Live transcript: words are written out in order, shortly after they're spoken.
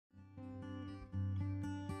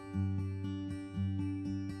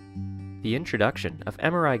The introduction of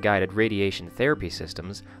MRI-guided radiation therapy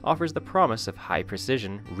systems offers the promise of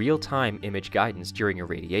high-precision, real-time image guidance during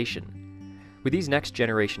irradiation. With these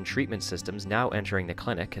next-generation treatment systems now entering the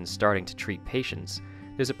clinic and starting to treat patients,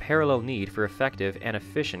 there's a parallel need for effective and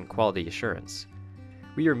efficient quality assurance.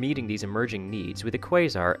 We are meeting these emerging needs with the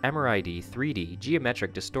QUASAR MRID3D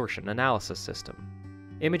geometric distortion analysis system.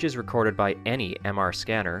 Images recorded by any MR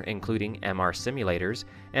scanner, including MR simulators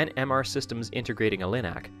and MR systems integrating a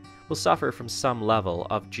LINAC, will suffer from some level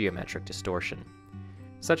of geometric distortion.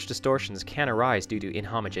 Such distortions can arise due to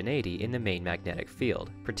inhomogeneity in the main magnetic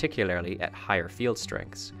field, particularly at higher field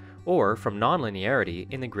strengths, or from nonlinearity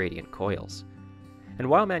in the gradient coils. And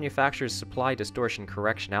while manufacturers supply distortion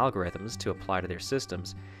correction algorithms to apply to their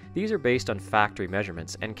systems, these are based on factory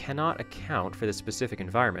measurements and cannot account for the specific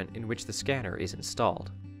environment in which the scanner is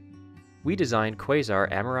installed. We designed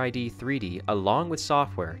QUASAR MRID3D along with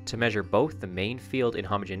software to measure both the main field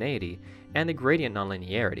inhomogeneity and the gradient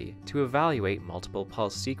nonlinearity to evaluate multiple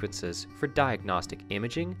pulse sequences for diagnostic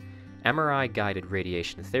imaging, MRI-guided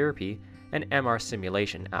radiation therapy, and MR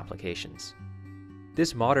simulation applications.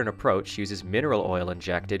 This modern approach uses mineral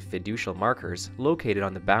oil-injected fiducial markers located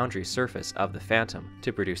on the boundary surface of the phantom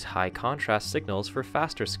to produce high-contrast signals for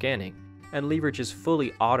faster scanning, and leverages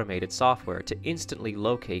fully automated software to instantly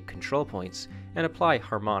locate control points and apply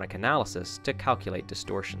harmonic analysis to calculate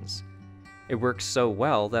distortions. It works so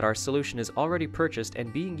well that our solution is already purchased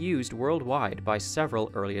and being used worldwide by several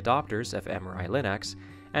early adopters of MRI LINACs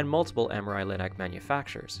and multiple MRI LINAC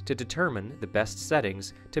manufacturers to determine the best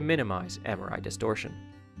settings to minimize MRI distortion.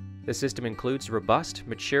 The system includes robust,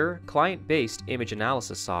 mature, client-based image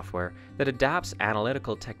analysis software that adapts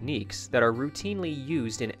analytical techniques that are routinely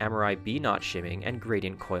used in MRI B-notch shimming and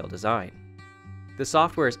gradient coil design. The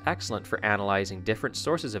software is excellent for analyzing different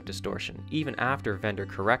sources of distortion even after vendor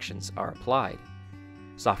corrections are applied.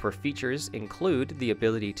 Software features include the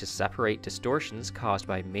ability to separate distortions caused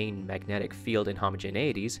by main magnetic field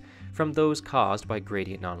inhomogeneities from those caused by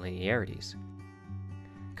gradient nonlinearities.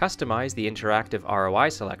 Customize the interactive ROI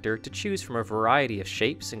selector to choose from a variety of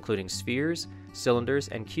shapes including spheres, cylinders,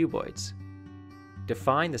 and cuboids.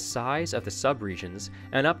 Define the size of the subregions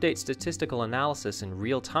and update statistical analysis in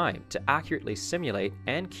real time to accurately simulate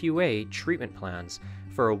and QA treatment plans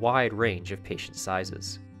for a wide range of patient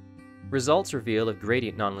sizes. Results reveal if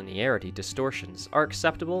gradient nonlinearity distortions are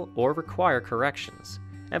acceptable or require corrections,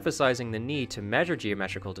 emphasizing the need to measure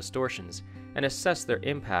geometrical distortions and assess their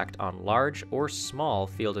impact on large or small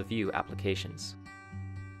field of view applications.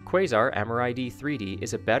 QUASAR MRID3D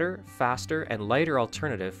is a better, faster, and lighter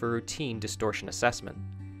alternative for routine distortion assessment.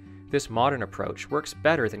 This modern approach works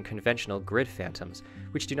better than conventional grid phantoms,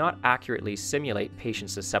 which do not accurately simulate patient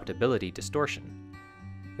susceptibility distortion.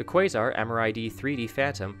 The QUASAR MRID3D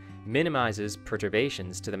phantom minimizes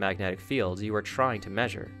perturbations to the magnetic fields you are trying to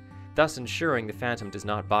measure, thus ensuring the phantom does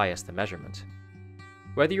not bias the measurement.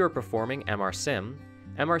 Whether you are performing MR Sim,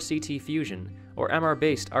 MRCT fusion, or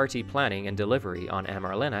MR-based RT planning and delivery on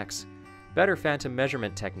MR LINACs, better phantom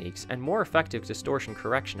measurement techniques and more effective distortion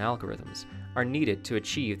correction algorithms are needed to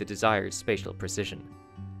achieve the desired spatial precision.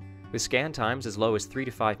 With scan times as low as 3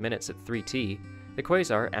 to 5 minutes at 3T, the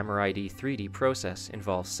QUASAR MRID3D process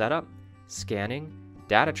involves setup, scanning,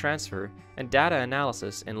 data transfer, and data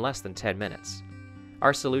analysis in less than 10 minutes.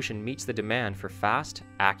 Our solution meets the demand for fast,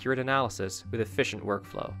 accurate analysis with efficient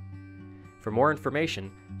workflow. For more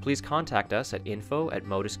information, please contact us at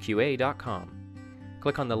info@modusqa.com.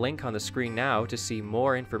 Click on the link on the screen now to see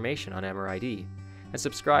more information on MRID, and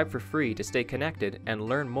subscribe for free to stay connected and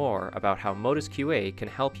learn more about how Modus QA can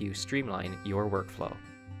help you streamline your workflow.